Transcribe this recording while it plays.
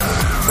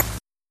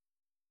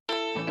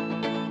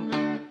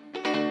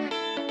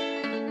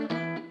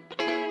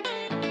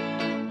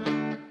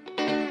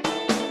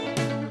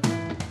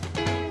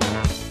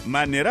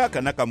Manheru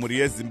akanaka muri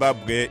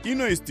yeZimbabwe,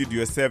 ino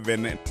Studio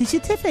 7.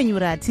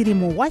 Tichitefenyura tiri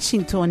mu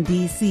Washington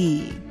DC.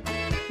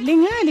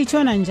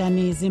 Lingalitshona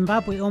njani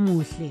Zimbabwe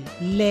omuhle?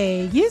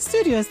 Le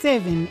yeStudio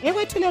 7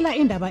 ekwethulela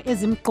indaba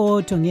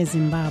ezimqotho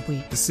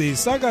ngeZimbabwe.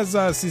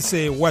 Sisakaza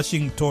sise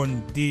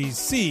Washington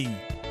DC.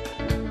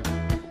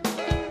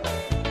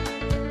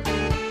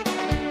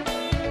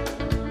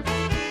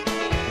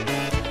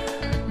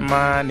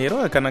 Manheru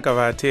akanaka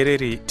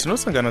vateereri,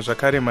 tinosangana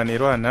zvakare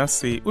manheru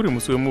anhasi uri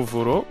musi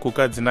wemuvhuro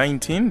kukadzi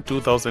 19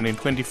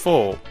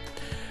 2024.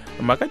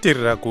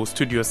 Makateerera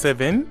kuStudio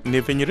 7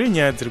 nepfenyuro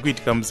yenyaya dziri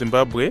kuitika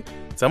muZimbabwe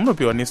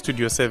dzamunopiwa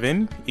neStudio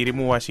 7 iri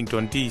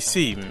muWashington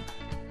DC.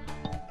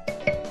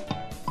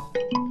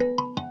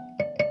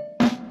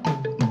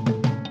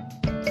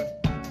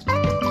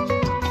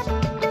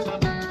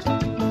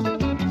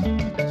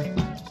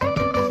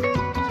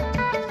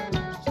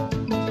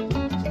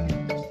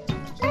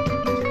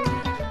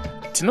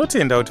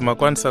 Tinotenda kuti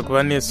makwanisa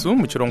kuva nesu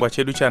muchirongwa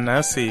chedu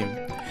chanhasi.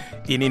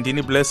 Ini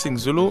ndini Blessing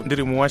Zulu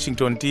ndiri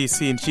muWashington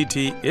DC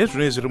ndichiti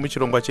ezvino zviri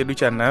muchirongwa chedu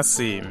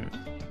chanhasi.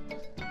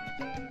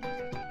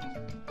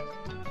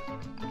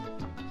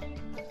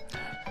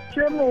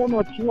 Chemo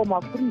unotiwo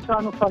mapurisa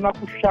anofana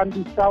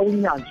kushandisa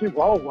unyanzvi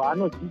hwavo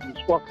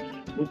hwaanodzidziswa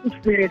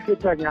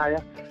hwekuferefeta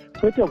nyaya,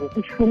 kwete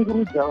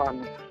hwekushungurudza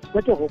vanhu,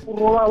 kwete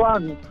hwekurova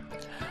vanhu.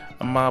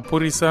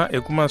 Mapurisa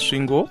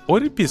ekumasvingo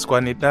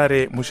oripiswa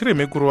nedare mushure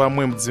mekurova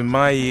mumwe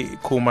mudzimai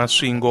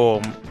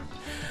kumasvingo.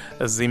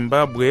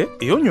 Zimbabwe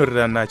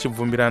yonyorerana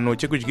chibvumirano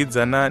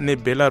chekudyidzana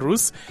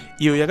neBelarus,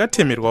 iyo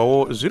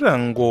yakatemerwawo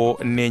zvirango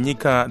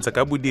nenyika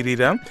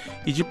dzakabudirira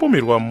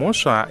ichipomerwa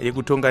mhosva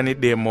yekutonga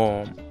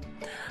nedemo.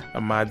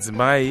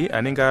 Madzimai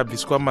anenge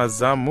abviswa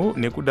mazamu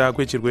nekuda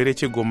kwechirwere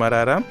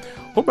chegomarara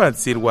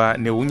obatsirwa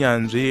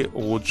neunyanzvi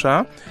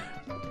hutsva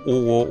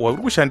uwo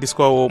huri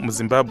kushandiswawo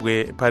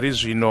muZimbabwe pari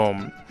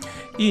zvino.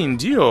 Iyi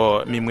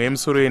ndiyo mimwe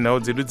yemisoro yenhau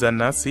dzedu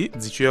dzanhasi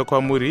dzichiuya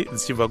kwamuri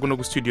dzichibva kuno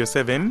kuStudio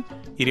 7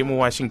 iri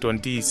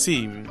muWashington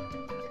DC.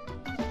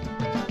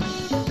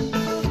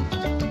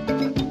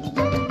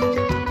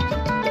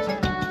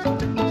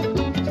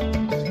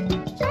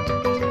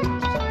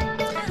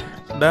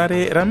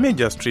 Dare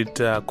raMajor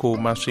Street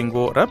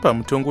kumasvingo rapa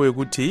mutongo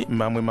wekuti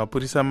mamwe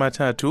mapurisa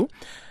matatu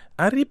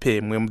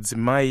aripe mwe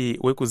mudzimai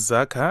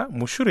wekuzaka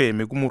mushure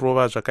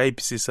mekumurova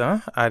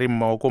zvakaipisisa ari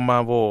mumaoko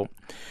mavo.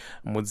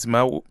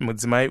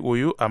 Mudzimai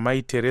uyu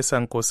amai Teresa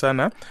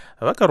Nkosana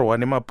vakarohwa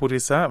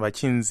nemapurisa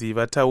vachinzi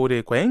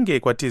vataure kwainge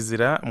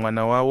kwatizira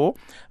mwana wavo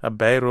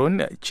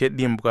Byron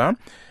Chedimbwa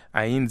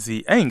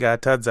ainzi ainge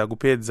atadza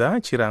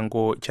kupedza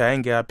chirango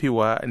chaainge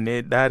apiwa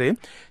nedare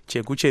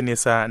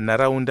chekuchenesa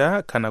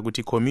nharaunda kana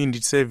kuti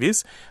community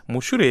service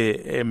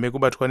mushure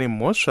mekubatwa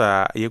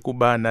nemhosva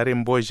yekuba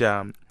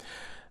nharembozha.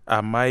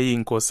 Amai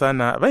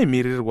Nkosana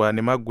vaimirirwa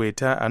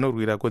nemagweta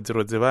anorwira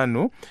kodzero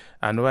dzevanhu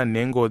anova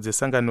nhengo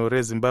dzesangano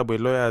reZimbabwe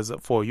Lawyers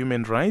for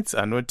Human Rights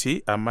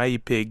anoti amai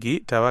Peggy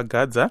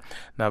Tavagadza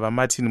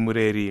navaMartin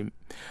Mureri.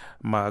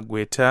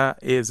 Magweta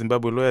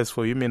eZimbabwe Lawyers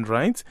for Human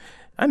Rights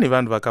ane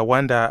vanhu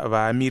vakawanda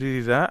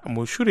vaamiririra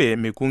mushure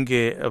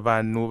mekunge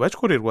vanhu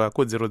vachikorerwa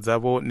kodzero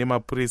dzavo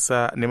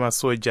nemapurisa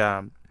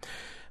nemasoja.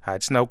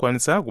 Hatina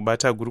kukwanisa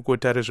kubata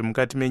gurukota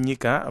rezvemukati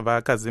menyika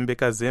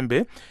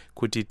vakazembe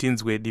kuti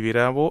tinzwe divi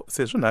ravo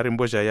sezvo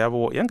nharembozha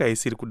yavo yanga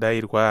isiri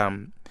kudayirwa.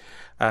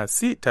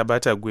 Asi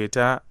tabata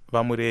gweta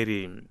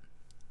vaMureri.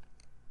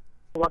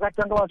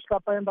 Vakatanga vasvika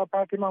paimba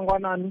pake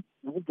mangwanani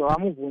nokubva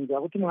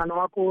vamubvunza kuti mwana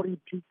wako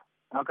uripi.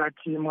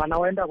 Akati mwana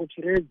waenda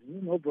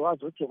kuChirezi, nobva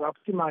vazodzoka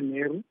kuti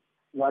Manheru.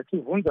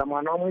 Vachibvunza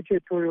mwana umwe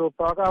chete uyo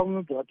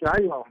pavakamudza kuti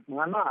haiwa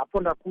mwana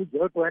hapo ndakuudza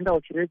kuti waenda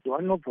kuChirezi,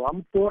 vanobva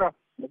vamutora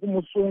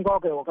nekumusunga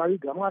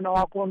wakaviga mwana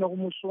wako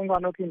nekumusunga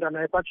nokuenda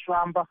naye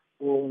pachifamba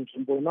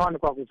nzvimbo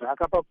inowanikwa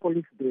kuzaka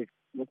papolice bay.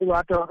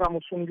 Nokuvata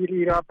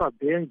vakamusungirira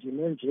pabhenji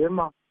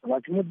nenjema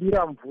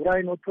vachimudira mvura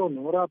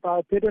inotonhora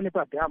papedo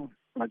nepadhamu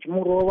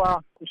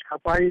vachimurova kusvika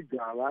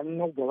paidza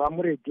vanobva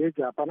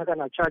vamuregedza hapana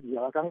kana chaji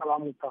yavakanga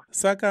vamupa.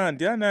 Saka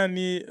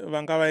ndianani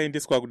vanga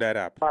vaendeswa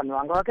kudare apa? Vanhu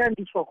vanga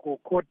vakaendeswa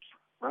kukoti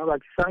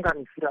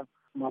vachisanganisira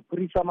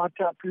mapurisa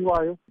matatu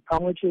iwayo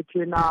pamwe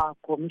chete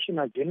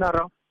naCommissioner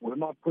General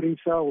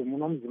wemapurisa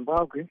wemuno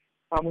muZimbabwe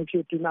pamwe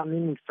chete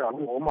naMinister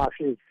weHome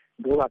Affairs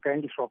ndo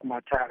vakaendeswa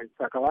kumatare.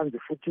 Saka vanzi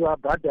futi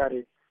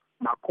vabhadhare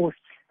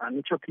makosti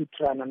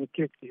anechokuitirana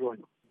nekesi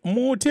iyoyo.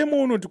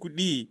 Mutemo unoti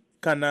kudii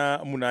kana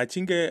munhu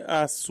achinge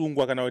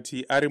asungwa kana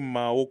kuti ari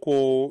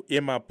mumaoko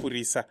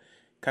emapurisa,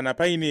 kana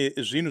paine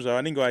zvinhu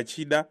zvavanenge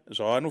vachida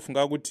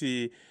zvavanofunga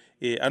kuti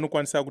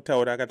anokwanisa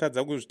kutaura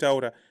akatadza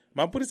kuzvitaura,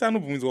 mapurisa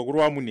anobvumidzwa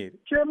kurova munhu here?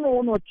 Chemo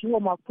unotiwo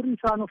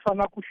mapurisa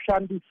anofana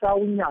kushandisa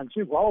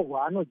unyanzvi hwavo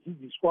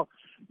hwaanodzidziswa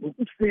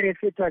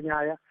hwekuferefeta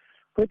nyaya,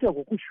 kwete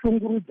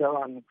hwekushungurudza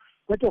vanhu,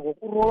 kwete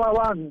hwekurova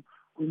vanhu,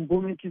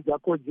 kumbumikidza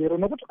kodzero,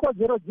 nokuti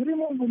kodzero dziri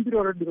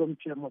mubumbiro redu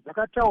romutemo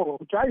dzakataurwa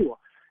kuti aiwa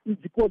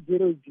idzi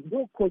kodzero idzi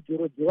ndo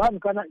kodzero dzevanhu.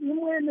 Kana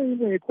imwe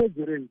neimwe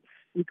yekodzero iyi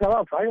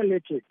ikava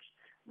violated,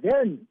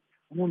 then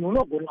munhu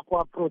unogona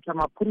kuaprocha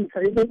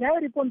mapurisa. Ine nyaya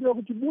iripo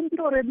ndeyekuti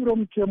bumbiro redu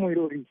romutemo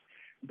irori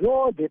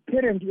ndo the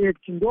parent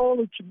act,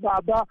 ndo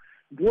chibaba,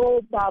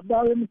 ndo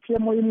baba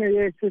vemitemo imwe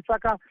yese.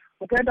 Saka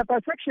ukaenda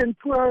pasection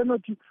 2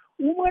 inoti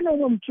umwe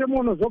neumwe mutemo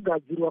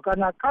unozogadzirwa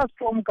kana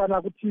custom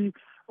kana kuti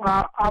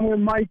amwe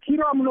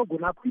maitiro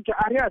amunogona kuita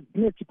ari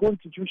against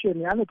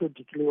constitution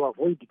anotodeclarewa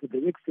void to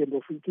the extent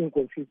of it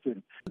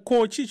inconsistent.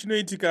 Ko chii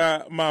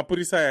chinoitika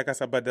mapurisa aya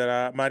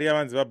akasabhadhara mari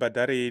yavanzi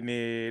vabhadhare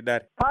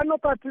nedare? Pano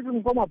patiri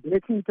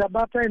mupamablacking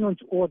tabata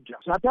inonzi order.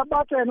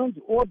 Zvatabata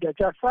inonzi order,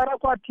 chasara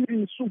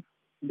kwatiri isu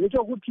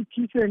ndechekuti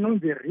tise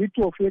inonzi writ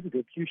of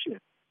execution,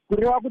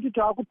 kureva kuti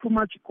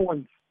taakutuma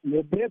chikonzi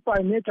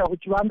nebepa inoita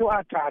kuti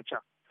vandoatacha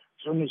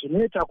zvinhu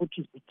zvinoita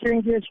kuti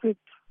zvitengeswe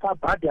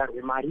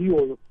pabhadharwe mari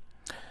iyoyo.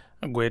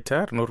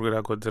 Gweta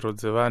rinorwira kodzero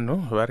dzevanhu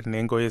vari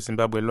nhengo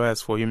yeZimbabwe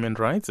Lawyers for Human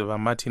Rights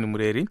vaMartin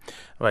Mureri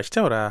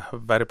vachitaura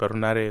vari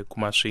parunare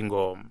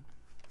kumasvingo.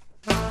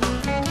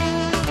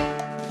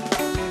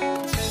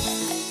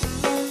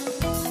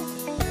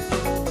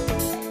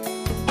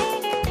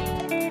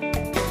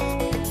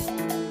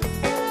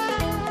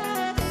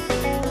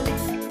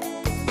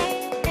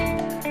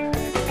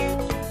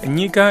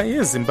 Nyika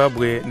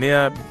yeZimbabwe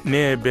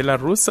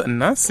neBelarus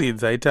nhasi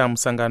dzaita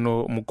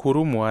musangano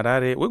mukuru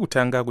muHarare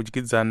wekutanga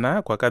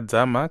kudyidzana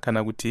kwakadzama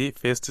kana kuti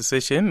first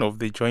session of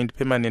the Joint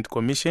Permanent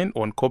Commission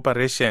on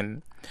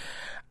Cooperation.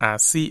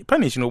 Asi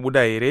pane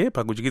chinobuda here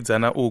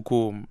pakudyidzana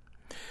uku?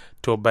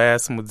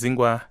 Tobias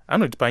Mudzingwa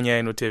anoti panyaya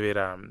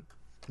inotevera.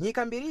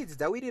 Nyika mbiri idzi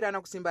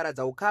dzawirirana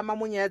kusimbaradza ukama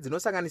munyaya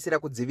dzinosanganisira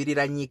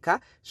kudzivirira nyika,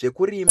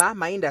 zvekurima,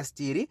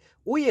 maindastiri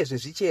uye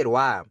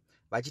zvezvicherwa.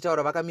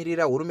 Vachitaura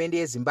vakamirira hurumende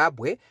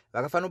yeZimbabwe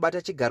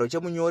vakafanobata chigaro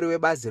chemunyori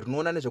webazi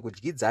rinoona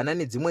nezvekudyidzana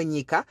nedzimwe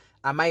nyika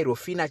Amai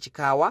Rofina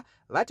Chikawa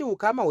vati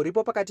ukama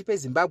huripo pakati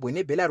peZimbabwe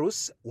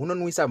neBelarus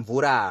hunonwisa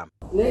mvura.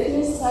 Let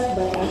me start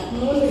by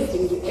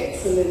acknowledging the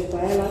excellent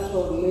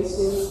bilateral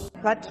relations.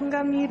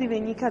 Vatungamiri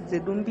venyika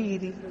dzedu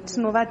mbiri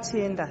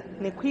tinovatenda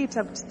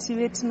nekuita kuti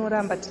tive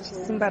tinoramba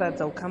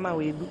tichisimbaradza ukama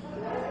hwedu.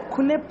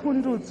 Kune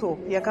pundutso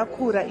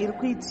yakakura iri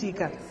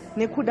kuitika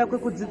nekuda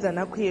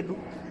kwekudzidzana kwedu.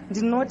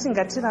 Ndinoti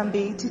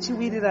ngatirambei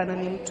tichiwirirana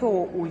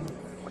nemutoo uyu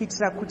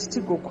kuitira kuti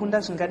tigokunda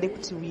zvingade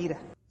kutiwira.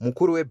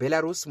 Mukuru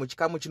weBelarus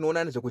muchikamu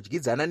chinoona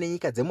nezvekudyidzana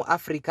nenyika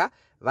dzemuAfrica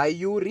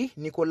vaYuri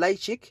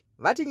Nikolaichik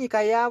vati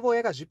nyika yavo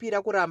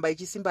yakazvipira kuramba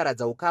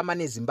ichisimbaradza ukama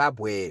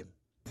neZimbabwe.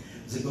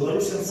 The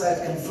Belarusian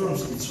side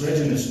confirms its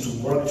readiness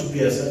to work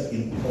together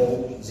in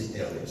all the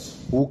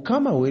areas.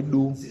 Ukama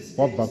hwedu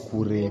wabva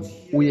kure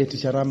uye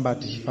ticharamba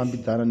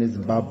tichifambidzana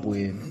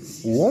neZimbabwe.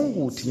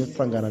 Hongu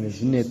tinosangana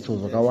nezvinetso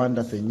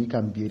zvakawanda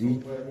senyika mbiri,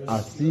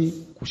 asi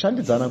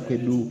kushandidzana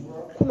kwedu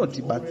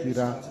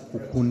kunotibatsira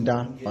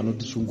kukunda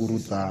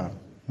vanotishungurudza.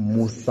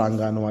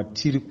 Musangano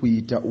watiri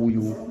kuita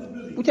uyu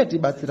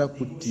uchatibatsira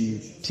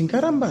kuti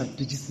tingaramba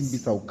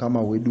tichisimbisa ukama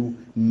hwedu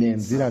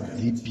nenzira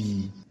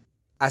dzipi.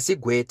 Asi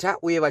Gweta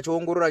uye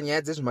vachiongorora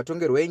nyaya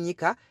dzezvematongerwo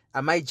enyika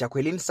Amai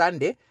Jacqueline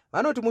Sande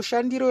vanoti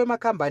mushandiro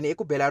wemakambani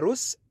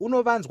ekuBelarus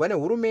unovanzwa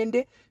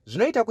nehurumende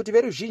zvinoita kuti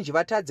veruzhinji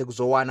vatadze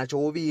kuzowana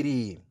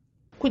chouviri.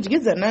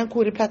 Kudyidzana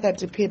kuri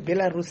pakati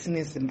peBelarus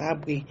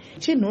neZimbabwe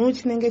chinhu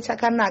chinenge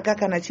chakanaka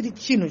kana chiri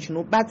chinhu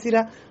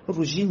chinobatsira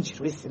ruzhinji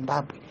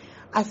rweZimbabwe.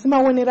 Asi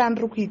maonero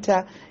andiri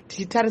kuita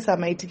tichitarisa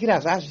maitikira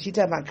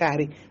zvazvichiita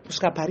makare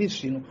kusvika pari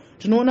zvino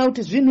tinoona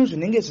kuti zvinhu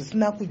zvinenge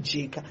zvisina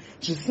kujeka,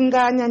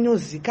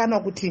 zvisinganyanyozikanwa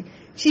kuti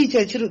chii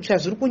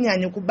chazviri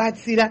kunyanya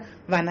kubatsira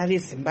vana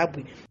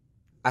veZimbabwe.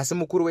 Asi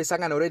mukuru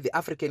wesangano reThe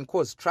African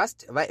Cause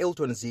Trust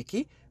vaElton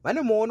Ziki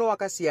vane muono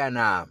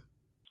wakasiyana.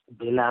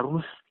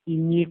 Belarus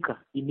inyika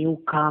ine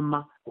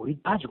ukama huri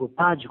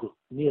padyo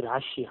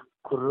neRussia,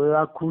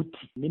 kureva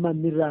kuti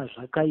nemamiriro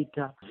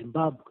azvakaita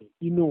Zimbabwe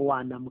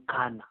inowana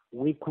mukana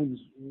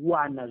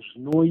wekuwana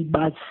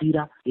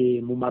zvinoibatsira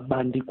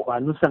mumabandiko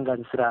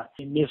anosanganisira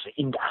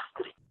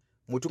nezveindastry.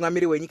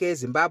 Mutungamiri wenyika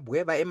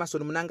yeZimbabwe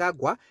vaEmerson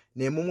Mnangagwa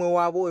nemumwe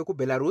wavo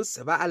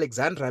wekuBelarus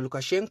vaAlexandra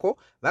Lukashenko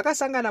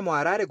vakasangana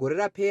muHarare gore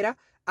rapera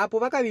apo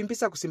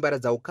vakavimbisa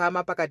kusimbaradza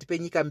ukama pakati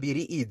penyika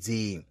mbiri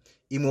idzi.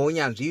 Imwe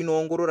unyanzvi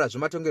inoongorora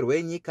zvematongerwo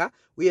enyika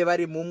uye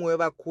vari mumwe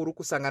wevakuru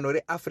kusangano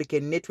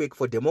reAfrican Network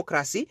for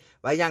Democracy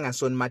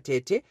vaYangason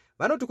Matete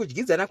vanoti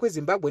kudyidzana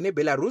kweZimbabwe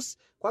neBelarus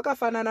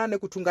kwakafanana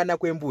nekutungana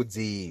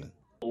kwembudzi.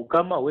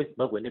 Ukama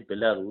hweZimbabwe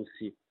neBelarus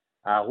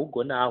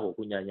hugona haho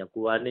kunyanya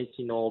kuva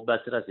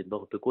nechinobatsira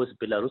Zimbabwe because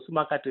Belarus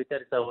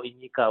makatoitarisawo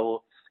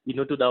inyikawo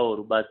inotodawo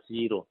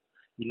rubatsiro,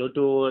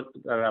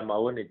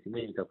 inotoraramawo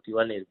nedzimwe nyika kuti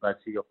iwane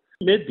rubatsiro.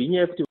 Maybe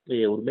nyaya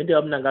yekuti hurumende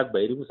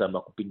yaMnangagwa iri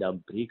kuzama kupinda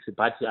muBRICS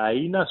but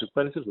haina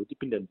zvikwanisiro zvokuti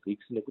ipinde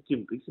muBRICS nekuti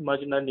muBRICS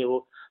macho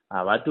nanevo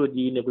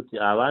havatodi nekuti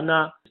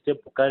havana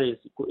stable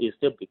currency,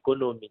 stable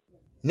economy.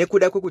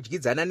 Nekuda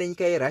kwekudyidzana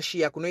nenyika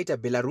yeRussia kunoita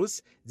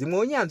Belarus, dzimwe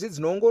unyanzvi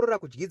dzinoongorora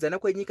kudyidzana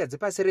kwenyika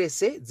dzepasi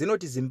rese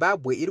dzinoti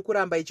Zimbabwe iri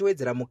kuramba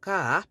ichiwedzera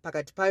mukaha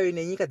pakati payo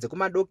nenyika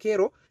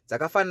dzekumadokero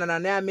dzakafanana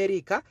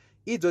neAmerica,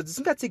 idzo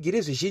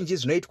dzisingatsigiri zvizhinji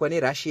zvinoitwa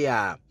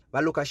neRussia.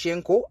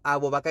 VaLukashenko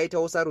avo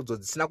vakaitawo sarudzo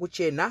dzisina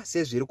kuchena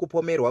sezviri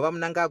kupomerwa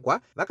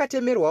vaMnangagwa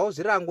vakatemerwawo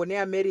zvirango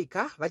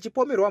neAmerica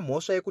vachipomerwa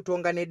mhosva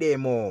yekutonga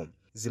nedemo.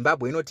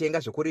 Zimbabwe inotenga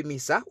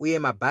zvokurimisa uye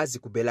mabhazi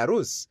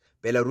kuBelarus.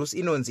 Belarus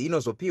inonzi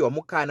inozopiwa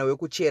mukana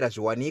wekuchera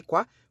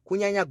zviwanikwa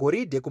kunyanya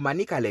goridhe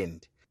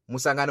kuManicaland.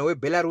 Musangano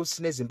weBelarus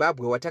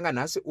neZimbabwe watanga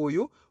nhasi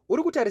uyu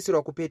uri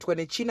kutarisirwa kupetwa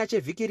nechina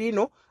chevhiki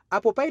rino,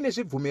 apo paine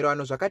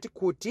zvibvumirano zvakati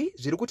kuti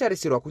zviri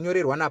kutarisirwa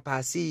kunyorerwa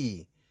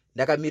napasi.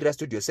 Ndakamirira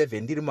Studio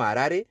 7 ndiri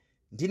muHarare,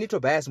 ndini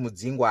Tobias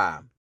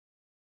Mudzingwa.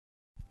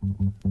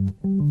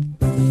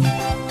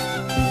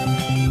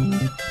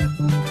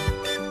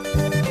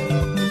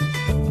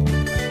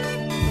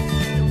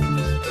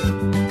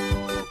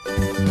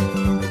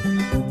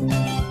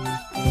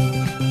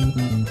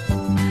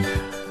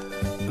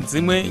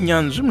 Dzimwe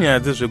nyanzvi munyaya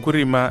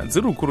dzezvekurima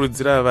dziri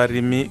kukurudzira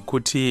varimi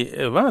kuti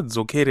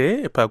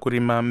vadzokere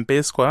pakurima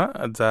mbeswa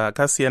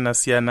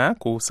dzakasiyana-siyana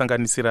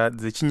kusanganisira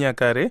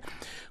dzechinyakare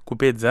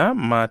kupedza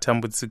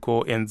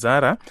matambudziko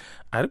enzara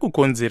ari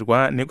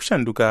kukonzerwa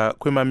nekushanduka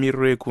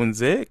kwemamiriro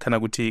ekunze kana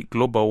kuti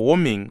global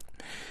warming.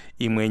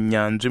 Imwe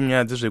nyanzvi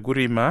munyaya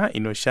dzezvekurima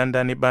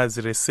inoshanda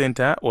nebazi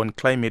reCenter on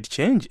Climate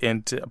Change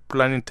and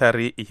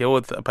Planetary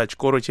Health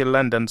pachikoro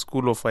cheLondon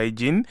School of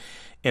Hygiene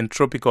and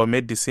Tropical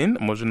Medicine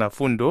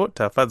muzvinafundo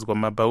Tafadzwa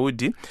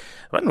Mabhaudhi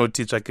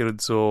vanoti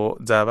tsvakirudzo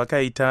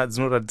dzavakaita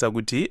dzinoratidza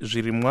kuti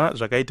zvirimwa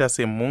zvakaita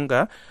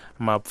semhunga,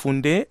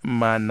 mapfunde,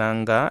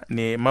 manhanga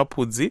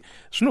nemapudzi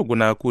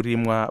zvinogona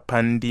kurimwa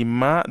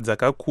pandima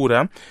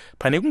dzakakura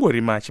pane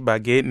kungorima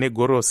chibage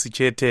negorosi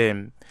chete.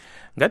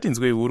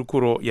 Ngatinzwe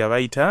hurukuro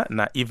yavaita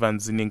naIvan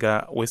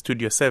Zininga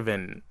weStudio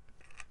 7.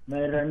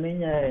 Maererano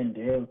nenyaya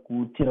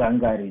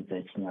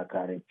ndeyekutirangaridza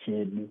chinyakare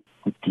chedu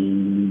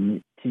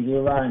kuti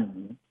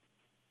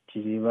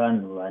tiri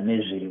vanhu vane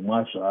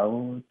zvirimwa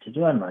zvavo,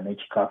 tiri vanhu vane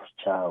chikafu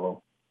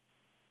chavo.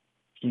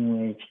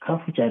 Chimwe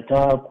chikafu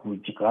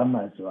chatakudya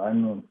mazuva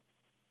ano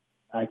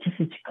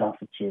hachisi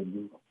chikafu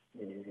chedu,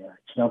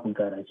 hachina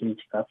kugara chiri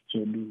chikafu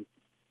chedu.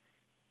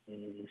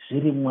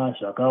 Zvirimwa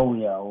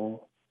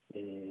zvakauyawo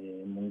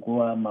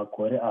munguva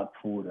makore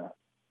apfuura,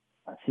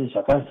 asi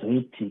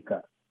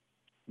zvakazoitika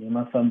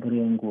nemafambiro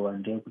enguva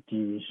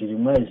ndekuti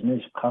zvirimwa izvi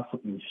nezvikafu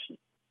izvi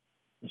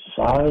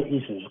zvave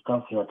izvo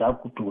zvikafu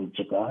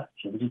zvatakutodya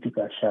zvekuti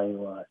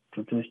tikashayiwa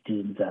tototi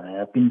nzara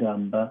yapinda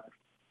mba,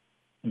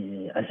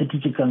 asi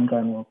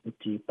tichikanganwa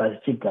kuti pasi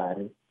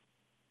chigare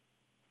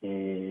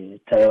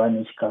taiva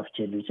nechikafu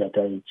chedu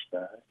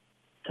chataidya,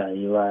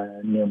 taiva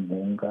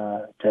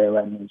nemhunga,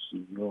 taiva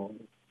nezviyo,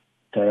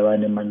 taiva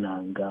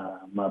nemanhanga,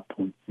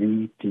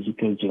 mapudzi,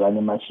 tichitodya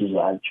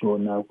nemashizha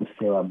achona,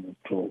 kuseva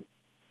muto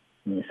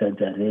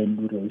nesadza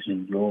redu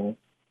rezviyo.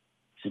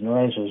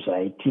 Zvinova izvo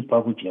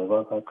zvaitipa kudya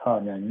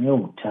kwakakwana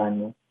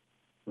neutano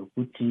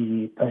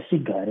hwekuti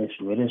pasigare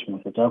zvirwere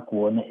zvimwe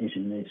zvatakuona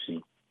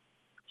izvinezvi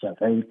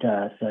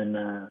zvakaita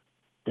sana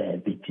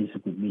diabetes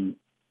kudii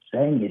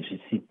zvainge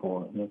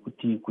zvisipo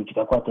nekuti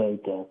kudya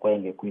kwataita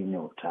kwainge kuine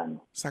utano.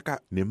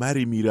 Saka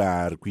nemarimiro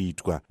ari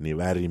kuitwa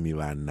nevarimi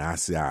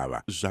vanhasi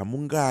ava,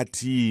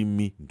 zvamungati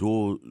imi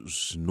ndo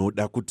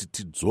zvinoda kuti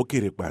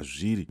tidzokere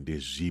kwazviri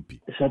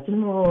ndezvipi?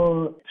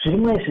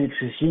 Zvirimwa izvi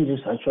zvizhinji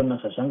zvachona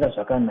zvazvanga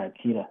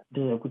zvakanakira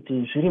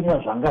ndezvekuti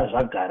zvirimwa zvanga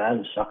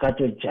zvagara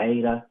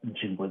zvakatojaira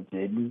nzvimbo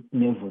dzedu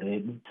nevhu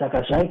redu,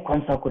 saka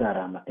zvaikwanisa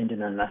kurarama, ende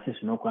nanhasi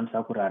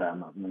zvinokwanisa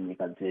kurarama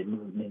munyika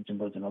dzedu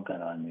nenzvimbo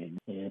dzinogara vanhu vedu.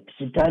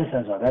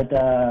 Tichitarisa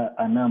zvakaita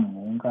ana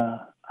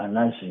mhunga,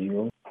 ana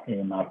zviyo,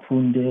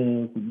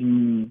 mapfunde,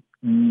 kudii,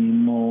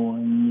 nyimo,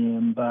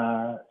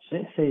 nyemba,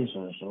 zvese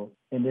izvozvo.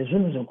 Ende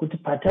zvinhu zvokuti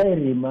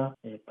patairima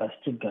pasi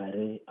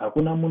chigare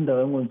hakuna munda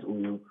wemwedzi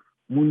uyu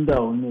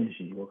munda une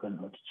zviyo kana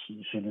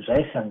kuti zvinhu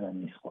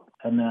zvaisanganiswa.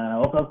 Kana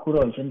wakakura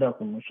uchienda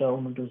kumusha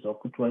unotoziva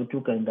kuti waiti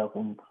ukaenda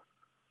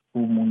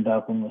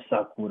kumunda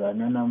kunosakura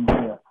nana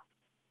mbuya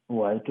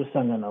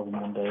waitosangana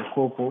kumunda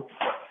ikoko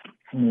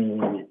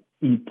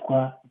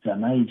ipwa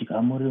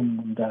dzamaidya muri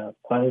munda,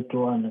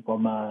 kwaitowanikwa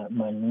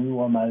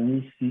manwiwa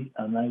mavisi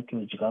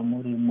amaitodya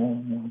murimo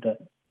munda.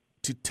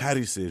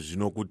 Titarise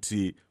zvino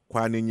kuti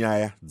kwane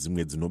nyaya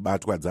dzimwe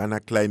dzinobatwa dzana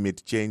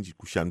climate change,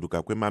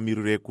 kushanduka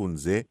kwemamiriro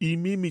ekunze.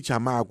 Imimi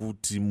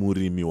chamakuti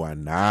murimi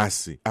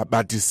wanhasi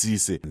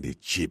abatisise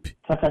ndechipi?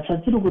 Saka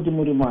chatiri kuti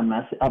murimi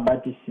wanhasi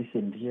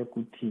abatisise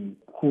ndechekuti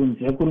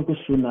kunze kuri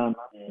kusunama,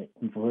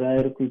 mvura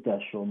iri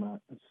kuita shoma,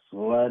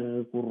 zuva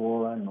riri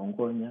kurova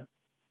nhongonya.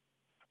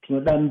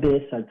 Tinoda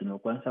mbesa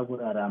dzinokwanisa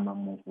kurarama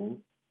muvhu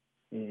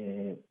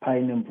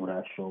paine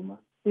mvura shoma.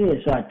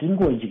 Uyezve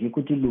hatingodyi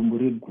kuti dumbu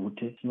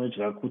rigute,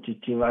 tinodya kuti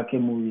tivake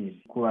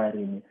muviri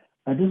kuvarimi.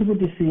 Hatisi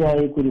kuti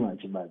siyai kurima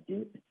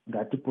chibage,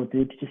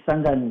 ngatipotei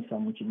tichisanganisa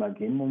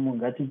muchibage imomo,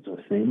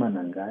 ngatidzosei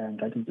manhangaya,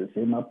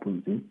 ngatidzosei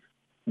mapudzi,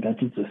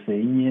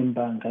 ngatidzosei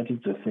nyemba,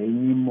 ngatidzosei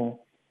nyimo,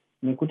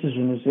 nekuti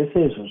zvinhu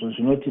zvese izvozvo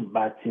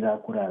zvinotibatsira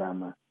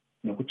kurarama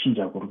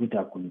nekuchinja kuri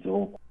kuita kunze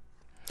uko.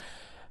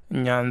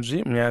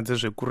 Nyanzvi munyaya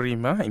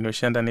dzezvekurima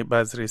inoshanda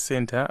nebazi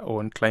reCenter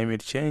on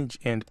Climate Change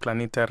and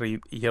Planetary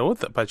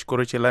Health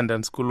pachikoro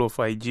cheLondon School of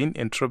Hygiene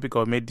and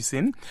Tropical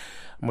Medicine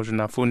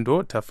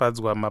muzvinafundo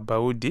Tafadzwa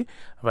Mabhaudhi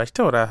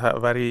vachitaura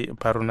vari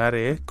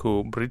parunare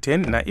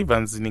kuBritain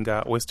naIvan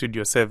Zininga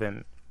weStudio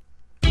 7.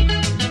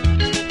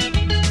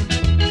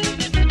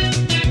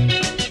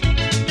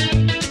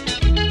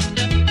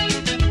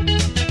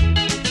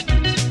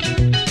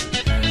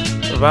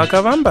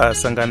 vakavamba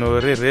sangano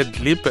rered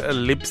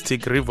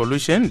lipstick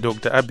revolution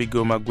Dr.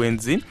 Abigail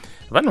Magwenzi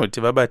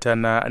vanoti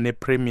vabatana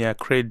nepremier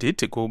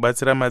credit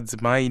kubatsira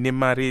madzimai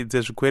nemari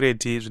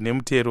dzezvikwereti zvine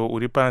mutero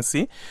uri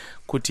pasi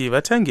kuti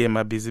vatange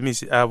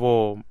mabhizimisi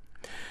avo.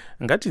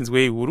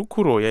 Ngatinzwei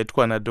hurukuro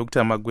yaitwa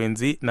naDr.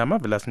 Magwenzi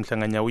naMarvelous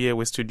Mhlanganyauye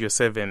westudio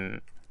 7.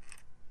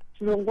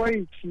 Chirongwa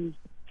ichi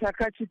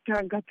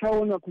takachitanga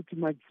taona kuti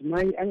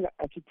madzimai anga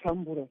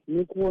achitambura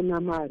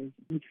nekuona mari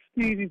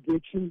mbiri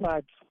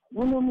dzechimbato.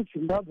 Muno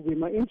muZimbabwe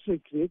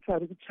ma-interest rates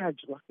ari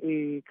kuchajwa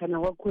kana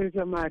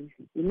wakwereta mari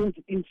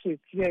inonzi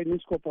interest iya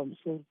inoiswa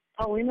pamusoro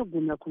awo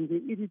inogona kunge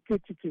iri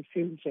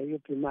 30% chaiyo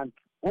per month.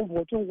 Wobva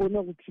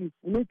watongoona kuti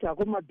unoita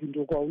hako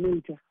mabhindo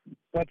kwaunoita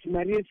but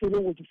mari yese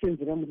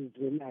inongotisenzera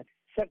muridzi wemari.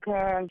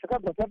 Saka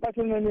takabva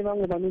tabatana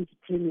nevamwe vanonzi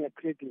premier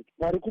credit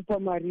vari kupa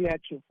mari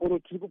yacho oro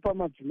tiri kupa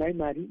madzimai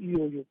mari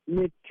iyoyo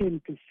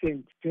ne10%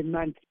 per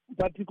month.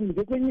 But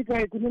kunze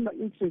kwenyika kune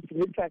ma-interest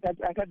rates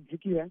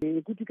akadzikira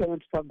ekuti kana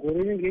kuti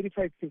pagore inenge iri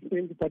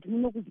 5%, but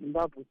muno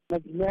kuZimbabwe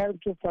madzimai ari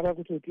kutofara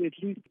kutoti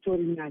at least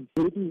tori nani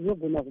nekuti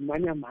ndinogona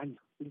kumhanya-mhanya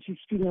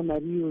ndichisvina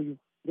mari iyoyo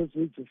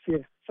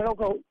ndozoidzosera. Saka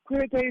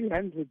ukakwereta iri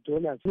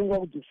 $100 unonga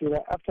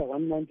kudzosera after 1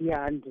 month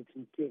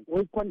ya110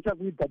 woikwanisa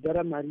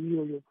kuibhadhara mari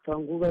iyoyo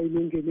panguva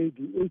inenge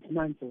maybe 8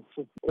 months or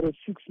so or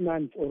 6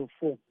 months or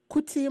 4.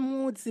 Kuti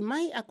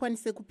mudzimai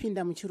akwanise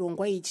kupinda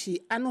muchirongwa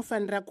ichi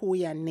anofanira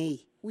kuuya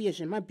nei uye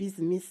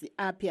zvemabhizimisi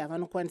api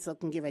avanokwanisa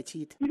kunge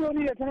vachiita?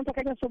 Irori yatanga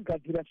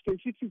takanyatsogadzira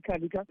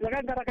specifically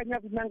rakanga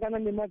rakanyakunangana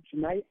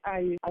nemadzimai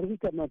aye ari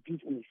kuita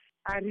mabhizinesi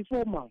ari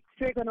formal.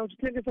 Sei kana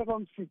uchitengesa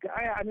pamusika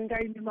aya anenge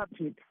aine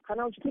mapepa,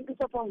 kana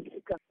uchitengesa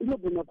pamusika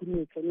inogona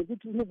kunetsa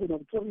nekuti unogona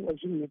kutorwa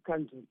zvinhu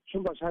nekanzuru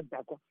zvomba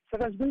zvadhakwa.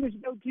 Saka zvinenge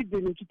zvichida kuti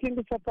ibheni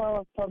uchitengesa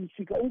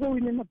pamusika unge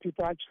uine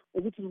mapepa acho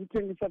ekuti uri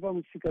kutengesa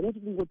pamusika nekuti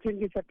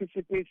kungotengesa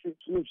pese pese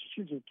zvinhu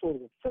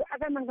zvichizotorwa. Saka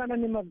akanangana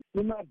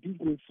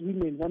nemabusiness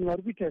women, vanhu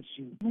vari kuita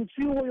zvinhu.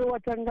 Musi iwoyo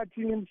watanga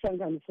tiine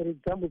musangano, for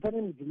example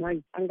pane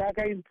mudzimai anga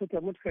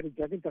akaimpota motikari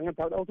dzake dzanga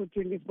dzauda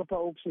kutotengeswa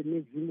paauction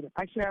neZimra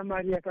ashaya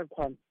mari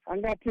yakakwana,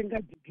 anga atenga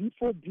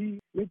D4D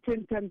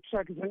ne10 ton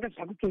truck zvanga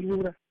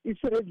zvakutonyura.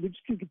 Isu red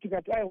lipstick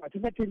tikati aiwa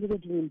tingatengere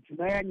kuti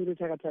mudzimai anyure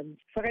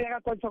takatarisa. Saka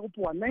yakakwanisa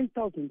kupuwa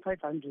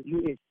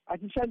 $9,500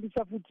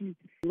 achishandisa futi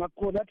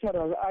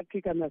macollateral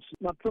ake kana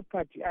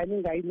maproperty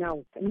anenge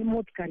ainawo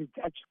nemotikari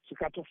dzacho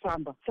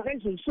zvikatofamba. Saka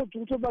izvozvi so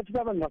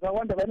tikutobatsira vanhu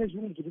vakawanda vane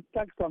zvinhu zviri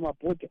kutakiswa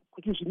mabhodha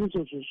kuti zvinhu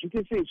izvozvo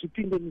zviite sei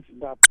zvipinde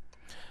muZimbabwe.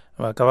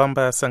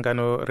 Vakavamba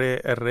sangano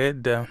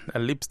rered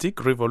lipstick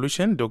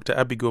revolution Dr.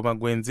 Abigail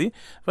Magwenzi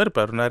vari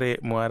parunare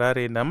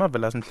muHarare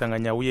naMarvelous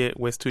Mhlanganyauye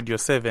westudio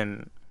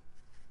 7.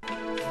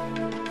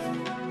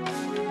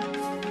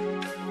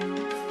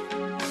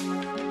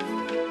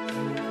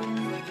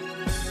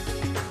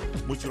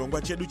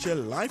 muchirongwa chedu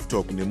chelive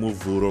talk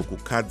nemuvhuro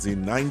kukadzi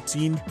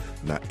 19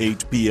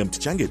 na8 p.m.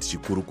 tichange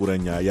tichikurukura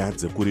nyaya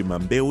dzekurima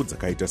mbeu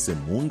dzakaita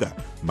semhunga,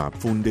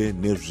 mapfunde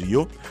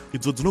nezviyo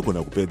idzo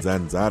dzinogona kupedza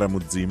nzara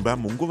mudzimba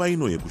munguva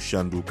ino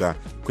yekushanduka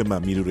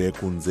kwemamiriro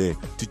ekunze.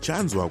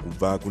 Tichanzwa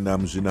kubva kuna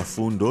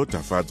muzvinafundo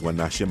tafadzwa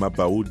naShema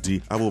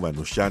Baudi avo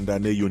vanoshanda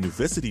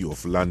neUniversity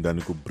of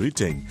London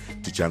kuBritain.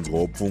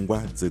 Tichanzwawo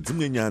pfungwa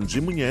dzedzimwe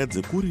nyanzvi munyaya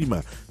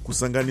dzekurima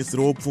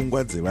kusanganisirawo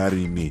pfungwa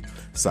dzevarimi.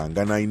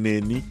 Sanganai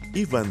neni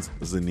Evans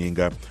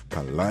Zininga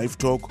palive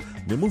talk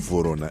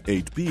nemuvhuro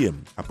na8 p.m.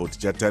 apo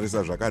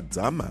tichatarisa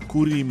zvakadzama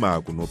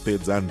kurima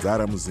kunopedza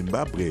nzara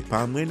muZimbabwe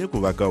pamwe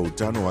nekuvaka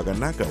utano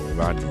hwakanaka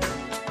hwevanhu.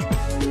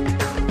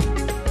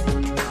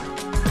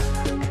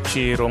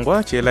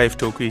 Chirongwa chelive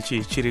talk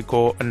ichi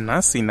chiriko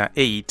nhasi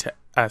na8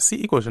 asi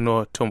iko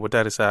zvino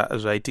tombotarisa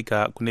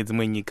zvaitika kune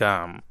dzimwe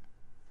nyika.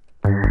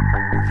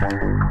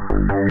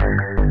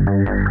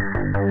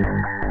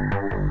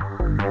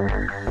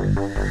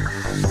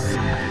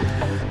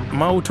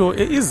 Mauto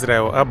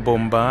eIsrael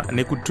abomba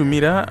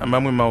nekutumira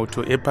mamwe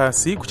mauto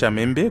epasi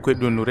kuchamhembe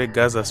kwedunhu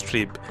reGaza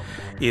Strip.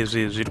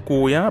 Izvi zviri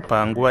kuuya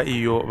panguva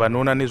iyo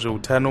vanoona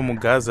nezveutano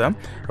muGaza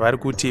vari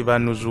kuti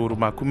vanhu zviuru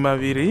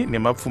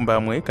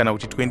 20 kana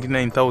kuti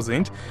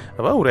 29,000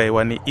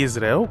 vaurayiwa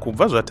neIsrael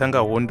kubva zvatanga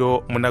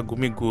hondo muna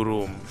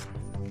Gumiguru.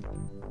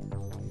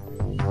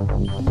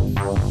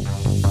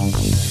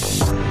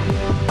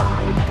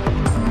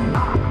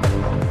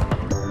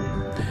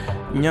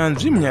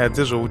 Nyanzvi munyaya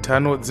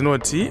dzezveutano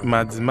dzinoti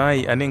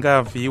madzimai anenge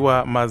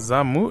avhiyiwa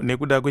mazamu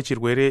nekuda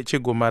kwechirwere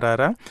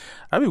chegomarara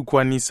ave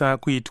kukwanisa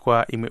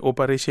kuitwa imwe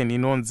operation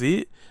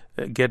inonzi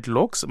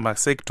gridlocks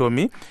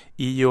mastectomy,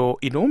 iyo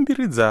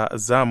inoumbiridza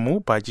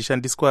zamu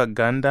pachishandiswa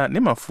ganda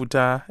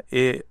nemafuta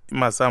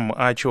emazamu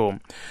acho.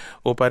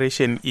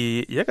 Operation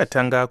iyi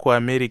yakatanga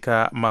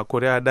kuAmerica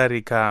makore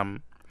adarika.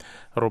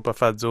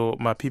 Ropafadzo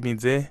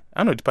Mapimidze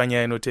anoti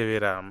panyaya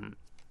inotevera.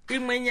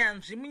 imwe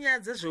nyanzvi munyaya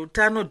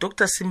dzezveutano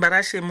Dr.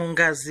 Simbarashe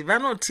Mungazi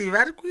vanoti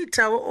vari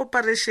kuitawo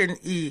operation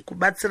iyi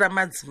kubatsira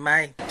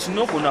madzimai.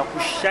 Tinogona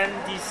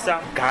kushandisa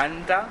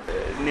ganda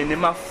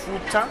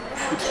nemafuta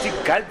kuti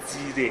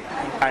tigadzire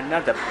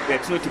another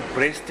tinoti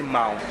breast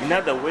mount. In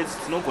other words,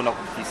 tinogona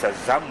kubvisa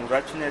zamu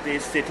rachona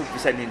rese,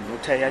 tobvisa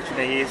nenhota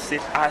yachona yese,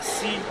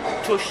 asi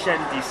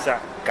toshandisa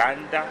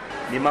ganda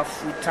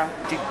nemafuta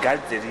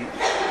tigadzire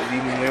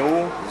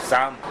rimwewo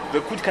zamu,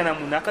 vekuti kana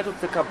munhu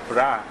akatopfeka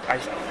bra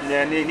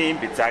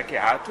nehembe dzake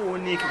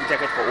haatooneki kuti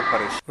akaitwa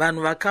operation.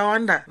 Vanhu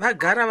vakawanda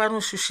vagara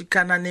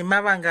vanoshushikana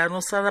nemavanga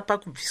anosara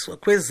pakubviswa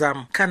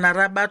kwezamu kana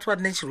rabatwa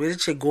nechirwere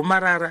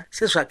chegomarara,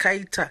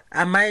 sezvakaita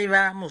amai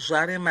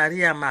vaMuzvare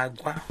Maria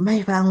Magwa.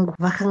 Mai vangu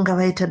vakanga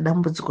vaita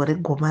dambudziko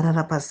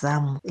regomarara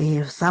pazamu,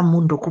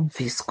 zamu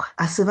ndokubviswa,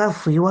 asi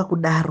vavhuyiwa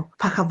kudaro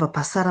pakabva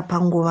pasara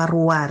panguva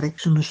ruware,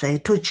 zvinhu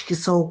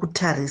zvaitotyisawo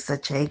kutarisa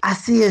chaiko.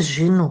 Asi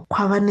yezvino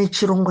kwava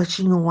nechirongwa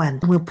chinyuwani,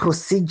 imwe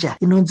procedure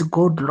inonzi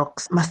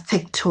Goldilocks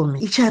mastectomy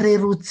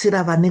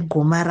icharerutsira vane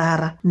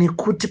gomarara,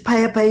 nekuti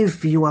paya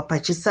paivhiyiwa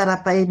pachisara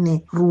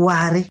paine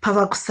ruware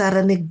pava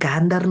kusara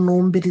neganda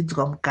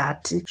rinoumbilidzwa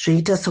mukati,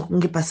 zvoita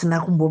sekunge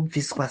pasina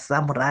kumbobviswa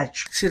zamu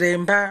racho.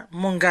 Chiremba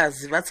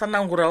Mungazi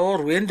vatsanangurawo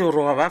rwendo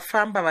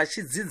rwavafamba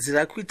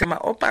vachidzidzira kuita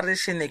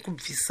maoperation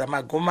ekubvisa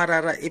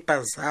magomarara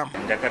epazamu.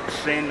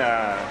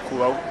 Ndakatraina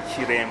kuva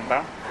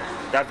chiremba,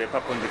 ndabva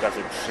ipapo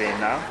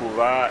ndikazotraina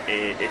kuva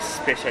a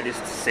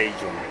specialist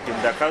surgeon.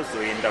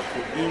 Ndakazoenda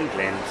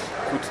kuEngland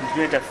kuti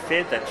ndinoita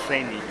further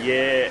training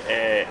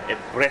a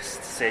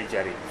breast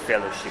surgery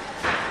fellowship.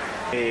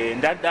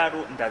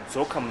 Ndadaro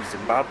ndadzoka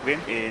muZimbabwe,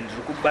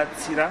 ndiri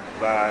kubatsira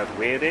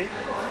varwere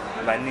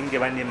vanenge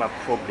vane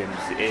maproblems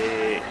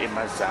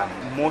emazamu,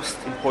 most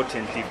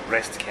importantly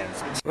breast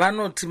cancer.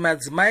 Vanoti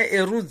madzimai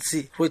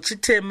erudzi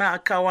rwechitema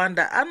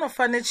akawanda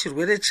anofa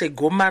nechirwere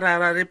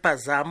chegomarara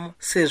repazamu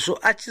sezvo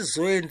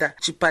achizoenda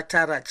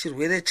chipatara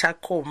chirwere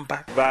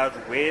chakomba.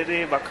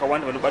 Varwere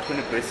vakawanda vanobatwa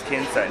nebreast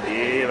cancer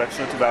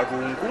ndevatinoti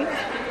varungu.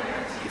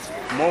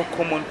 More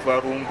common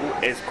kuvarungu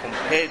as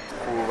compared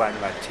to vanhu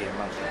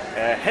vatema.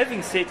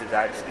 Having said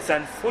that, it's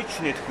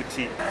unfortunate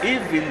kuti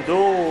even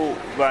though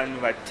vanhu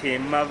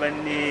vatema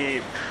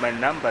vane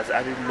numbers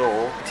are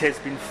low, it has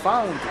been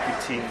found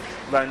kuti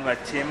vanhu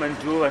vatema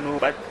ndivo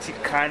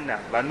vanobatikana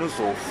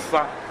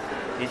vanozofa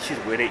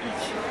nechirwere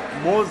ichi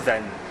more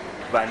than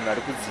vanhu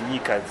vari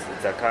kudzinyika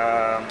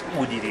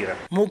dzakabudirira.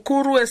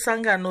 Mukuru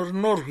wesangano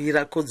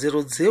rinorwira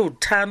kodzero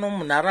dzeutano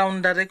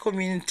munharaunda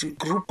reCommunity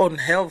Group on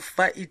Health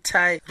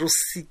vaItai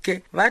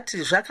Rusike vati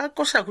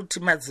zvakakosha kuti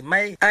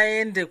madzimai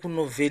aende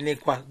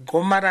kunovhenekwa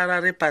gomarara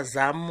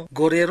repazamu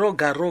gore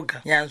roga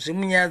roga. Nyanzvi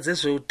munyaya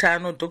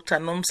dzezveutano Dr.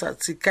 Nomsa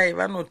Tsikai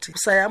vanoti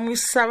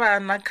kusayamwisa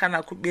vana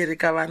kana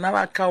kubereka vana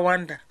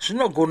vakawanda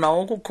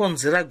zvinogonawo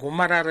kukonzera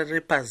gomarara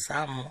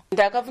repazamu.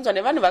 Ndakabvunzwa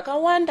nevanhu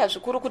vakawanda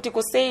zvikuru kuti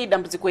kusei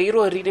dambudziko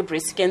iro riri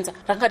breast cancer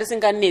ranga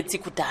risinganetsi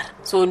kudhara,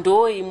 so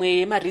ndo imwe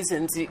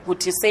yemareasons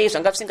kuti sei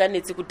zvanga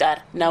zvisinganetsi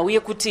kudhara, nauye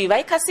kuti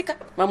vaikasika.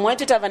 Vamwe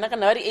vaitoita vana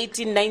kana vari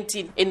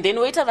 18-19 and then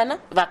woita vana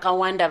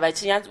vakawanda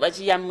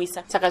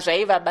vachiyamwisa, saka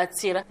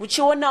zvaivabatsira.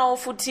 Uchionawo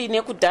futi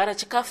nekudhara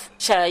chikafu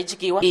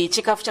chaidyiwa,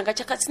 chikafu changa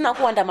chakasina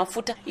kuwanda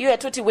mafuta, iyo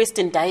yatoti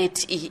western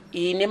diet iyi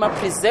ine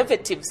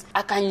mapreservatives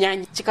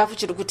akanyanya, chikafu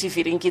chiri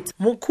kutivhiringidza.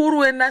 Mukuru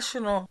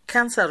weNational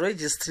Cancer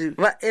Registry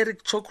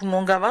vaEric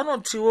Chokunonga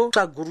vanotiwo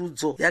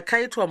tsvagurudzo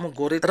yakaitwa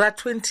mugore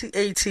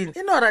ra2018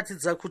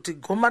 inoratidza kuti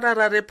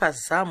gomarara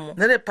repazamu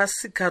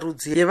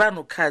nerepasikarudzi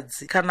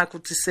yevanhukadzi kana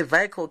kuti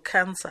cervical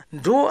cancer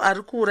ndo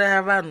ari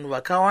kuuraya vanhu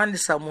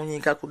vakawandisa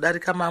munyika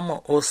kudarika mamwe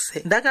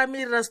ose.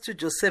 Ndakamirira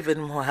Studio 7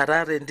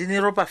 muHarare, ndini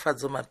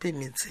Ropafadzo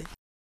Mapimidzi.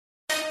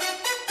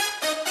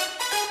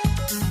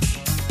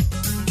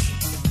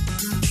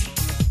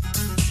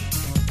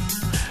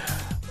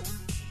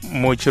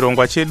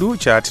 Muchirongwa chedu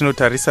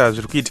chatinotarisa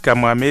zviri kuitika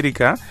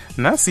muAmerica,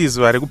 nhasi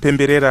zuva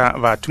rekupemberera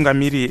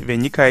vatungamiri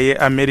venyika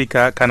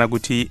yeAmerica kana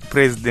kuti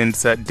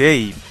President's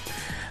Day.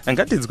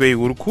 Ngatinzwei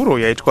hurukuro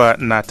yaitwa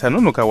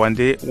naTanonoka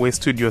Wande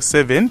weStudio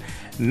 7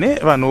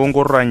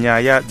 nevanoongorora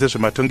nyaya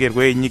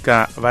dzezvematongerwo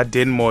enyika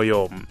vaDan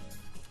Moyo.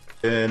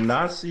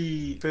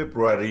 Nhasi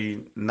February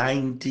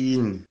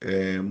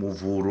 19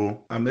 Muvhuro,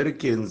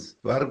 Americans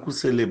vari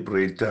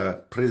kucelebrate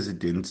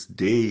President's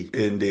Day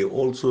and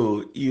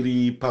also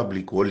iri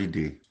public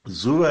holiday.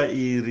 Zuva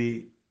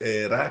iri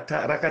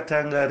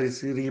rakatanga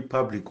risiri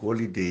public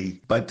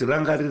holiday, but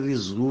ranga riri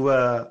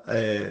zuva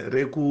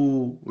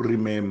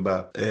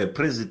rekuremember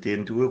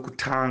president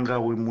wekutanga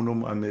wemuno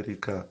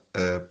muAmerica,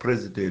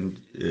 President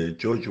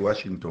George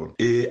Washington.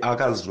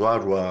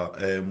 Akazvarwa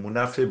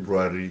muna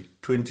February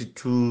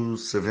 22,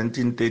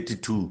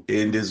 1732,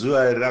 and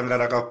zuva ranga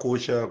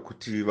rakakosha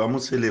kuti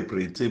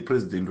vamucelebrate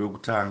president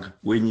wekutanga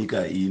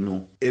wenyika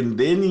ino. And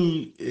then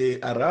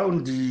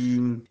around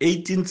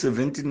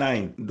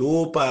 1879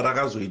 ndo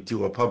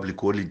parakazoitiwa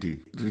public holiday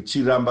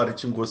richiramba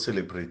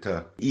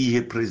richingocelebrata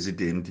iye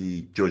president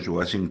George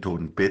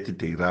Washington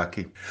birthday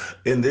rake.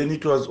 And then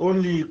it was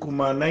only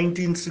kuma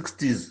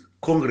 1960s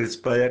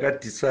congress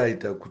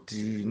payakadecida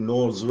kuti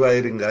no zuva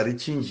iri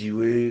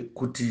ngarichinjiwe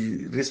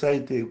kuti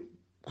risaite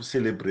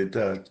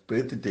kucelebrata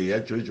birthday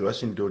yageorge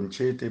washington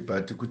chete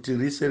but kuti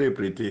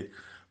ricelebrate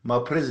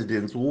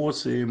mapresidents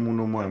wose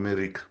muno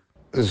muamerica.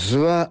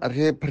 Zuva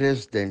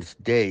represidents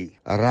day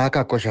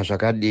rakakosha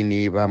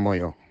zvakadini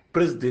vamoyo?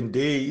 President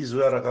day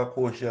izuva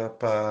rakakosha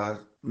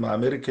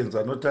pamaamericans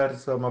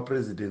anotarisa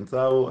mapresidents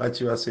avo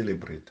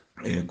achivacelebrate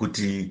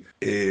kuti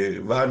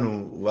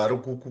vanhu vari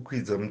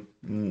kukwidza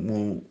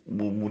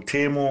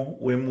mutemo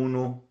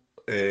wemuno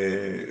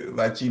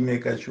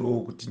vachimeka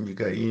sure kuti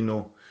nyika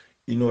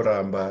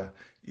inoramba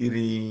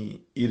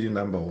iri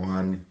number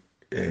one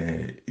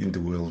in the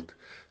world.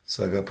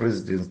 Saka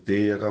presidents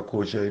day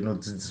yakakosha,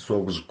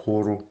 inodzidziswa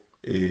kuzvikoro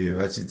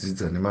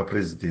vachidzidza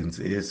nemapresidents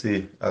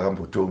ese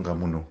akambotonga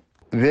muno.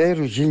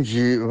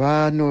 Veruzhinji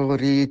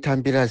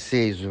vanoritambira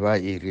sei zuva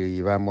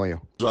iri vamoyo?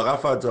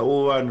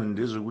 Zvakafadzawo vanhu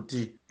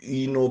ndezvekuti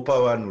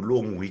inopa vanhu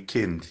long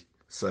weekend.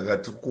 Saka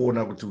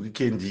tikuona kuti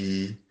weekend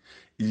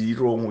iyi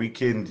long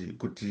weekend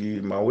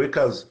kuti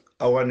maworkers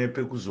awane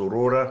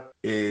pekuzorora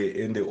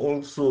and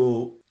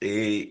also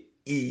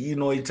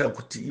inoita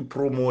kuti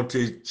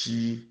ipromote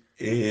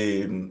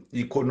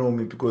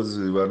economy because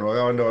vanhu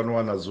vakawanda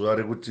vanowana zuva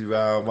rekuti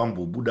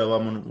vambobuda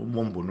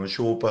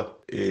vambonoshopa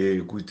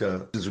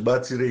kuita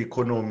zvibatsire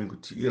economy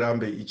kuti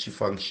irambe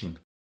ichifunction.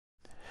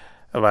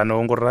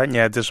 vanoongorora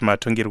nyaya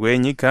dzezvematongerwo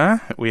enyika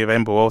uye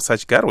vaimbovawo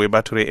sachigaro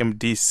webato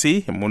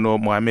reMDC muno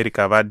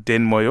muamerica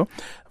vaden moyo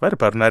vari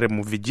parunare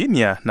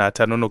muvirginia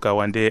naTanonoka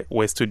Wande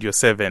westudio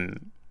 7.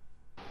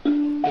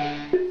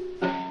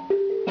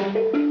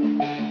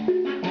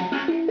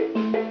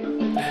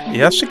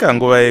 Yasvika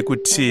nguva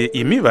yekuti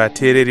imi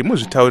vateereri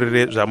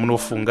muzvitaurire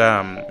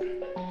zvamunofunga.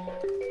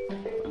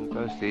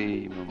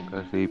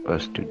 Mukasei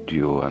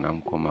pastudio ana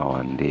mukoma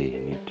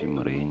Wande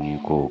netimu renyu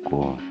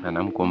ikoko.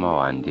 Ana mukoma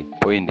Wande,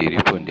 poindi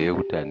iripo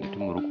ndeyekuti handiti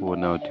muri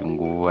kuona kuti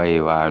nguva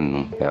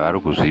yevanhu yavari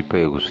kuzvipa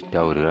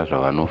yekuzvitaurira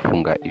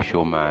zvavanofunga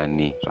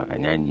ishomani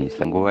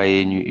zvakanyanyisa. Nguva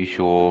yenyu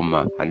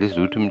ishoma,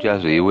 handizivi kuti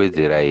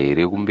muchazoiwedzera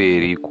here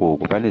kumberi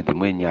ikoko. Pane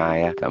dzimwe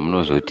nyaya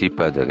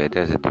dzamunozotipa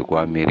dzakaita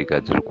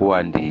sedzekuamerica dziri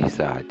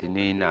kuwandisa,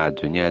 hatinei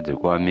nadzo nyaya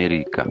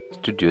dzekuamerica.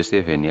 Studio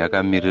 7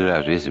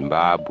 yakamirira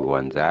zveZimbabwe,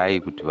 wanzai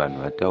kuti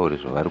vanhu vataure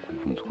zvavari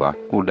kubvunzwa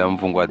kuda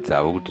mupfungwa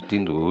dzavo kuti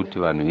tinzwe kuti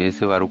vanhu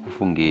vese vari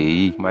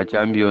kufungei.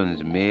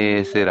 Machampions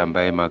mese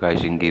rambai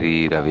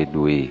makashingirira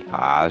veduwe.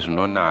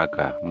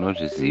 Zvinonaka,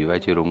 munozviziva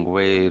chero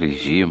nguva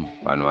yeregime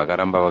vanhu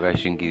vakaramba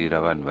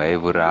vakashingirira, vanhu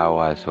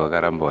vaivurawa asi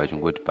vakaramba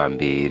vachingoti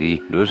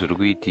pamberi. Ndo zviri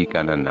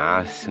kuitika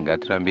nanhasi,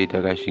 ngatirambe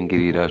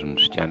takashingirira zvinhu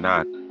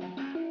zvichanaka.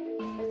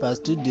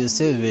 Pastudio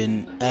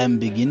 7 I am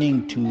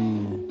beginning to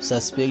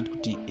suspect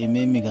kuti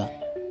imemika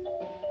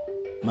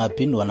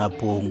mapindwa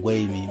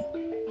napongwe imimi.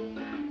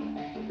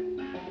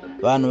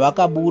 Vanhu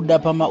vakabuda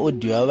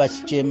pamaaudio avo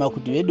vachichema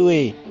kuti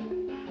veduwe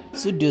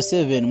studio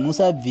 7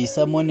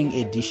 musabvisa morning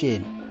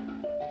edition.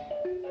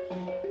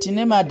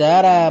 Tine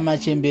madhara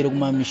machembere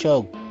kumamisha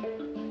uku.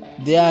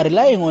 They are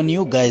relying on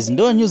you guys.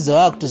 Ndo news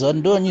dzava kutozva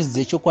ndo news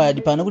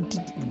dzechokwadi pane kuti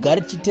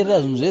gari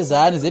chiterera zvinhu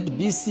zvezanu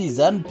ZBC,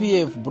 ZANU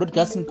PF,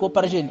 Broadcasting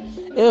Corporation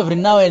every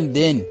now and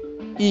then.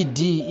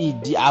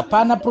 ED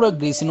hapana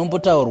progress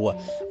inombotaurwa,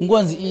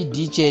 ngonzi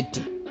ED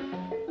chete.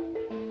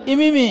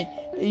 Imimi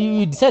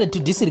you decided to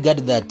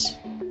disregard that.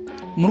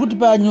 Muri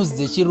kutipa news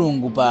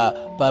dzechirungu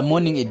pa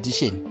morning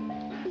edition.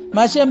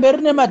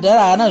 Machemberi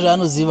nemadhara haana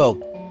zvaanoziva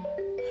uku.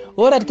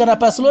 Alright, kana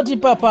pasloti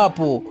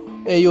papapo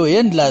yo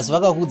handlers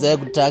vakakudzai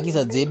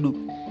kutakisa dzedu,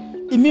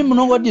 imi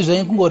munongodi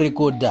zvenyu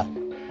kungorekodha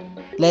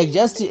like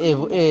just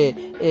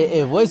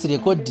a voice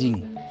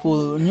recording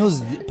for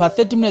news pa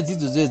 30 minutes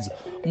idzodzo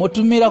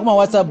motumira kuma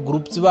WhatsApp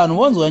groups, vanhu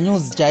vonzwa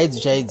news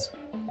chaidzo.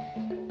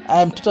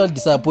 I am totally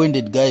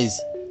disappointed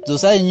guys.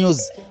 Dzosai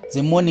news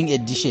the morning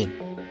edition.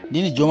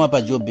 Ndini Joma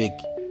pa Joburg.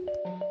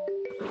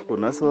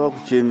 Kunasa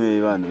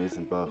vakuchemei vanhu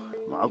veZimbabwe,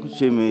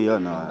 vakuchemei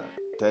vanhu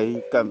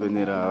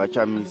taikambenera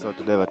vachamisa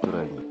kuti dai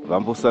vatoranya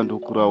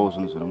vambosandukurawo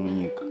zvinhu zviri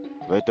munyika,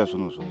 vaita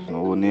zvinhu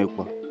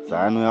zvinoonekwa.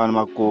 ZANU yava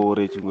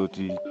nemakore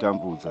chingoti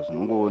tambudza,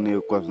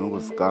 zvinongoonekwa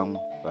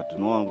zvinongozikamwa, but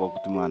unowanzwa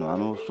kuti vanhu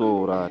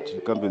vanosvora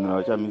tikambenera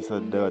vachamisa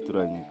kuti dai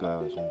vatora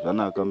nyika, zvinhu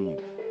zvanaka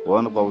munyika.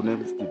 Waonekwa une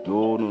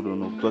studio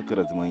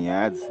unokutsvakira dzimwe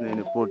nyaya dzisinei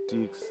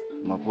nepolitics,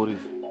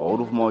 maporisa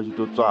waunofuma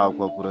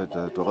uchitotsvakwa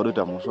kuratidza kuti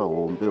wakadoita mhosva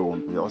hombe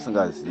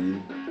yausingazivi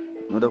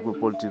unoda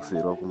kwepolitics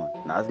here wakomana.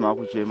 Nhasi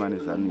maakuchema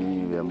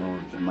nezanu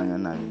yamunozvimanya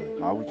nayo,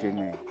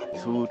 maakuchemei.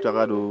 Isu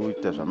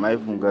takadoita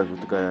zvamaifunga zvo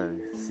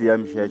tikasiya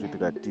misha yacho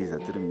tikatiza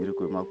tiri mhiri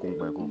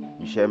kwemakungwa ikoko.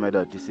 Misha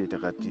yemaida kuti tisei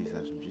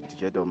takatiza zvinhu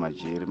tichaita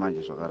majeri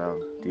manje zvakarava.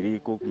 Tiri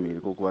ikoko mhiri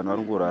ikoko, vanhu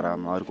vari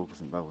kungorarama vari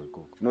kuZimbabwe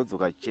ikoko.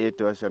 Tinodzoka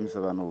chete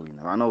vashamisa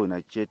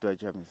vanohwina chete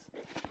vachamisa.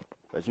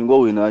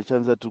 Vachingowina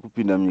vachamisa tiri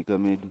kupinda munyika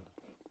medu.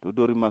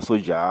 Totori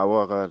masoja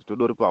avo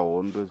todori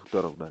pahondo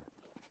kutaura kudai.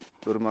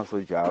 Tori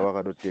masoja avo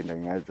akadotenda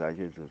nyaya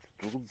dzacho idzodzo.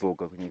 Tiri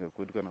kudzoka kunyika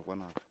kwedu kana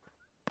kwanaka.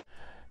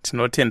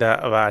 Tinotenda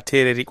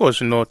vateereri. Iko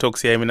zvino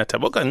tokusiyai mina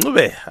Taboka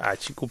Ncube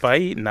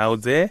achikupai nhau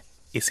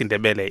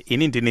dzeIsindebele.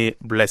 Ini ndini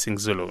Blessing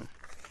Zulu.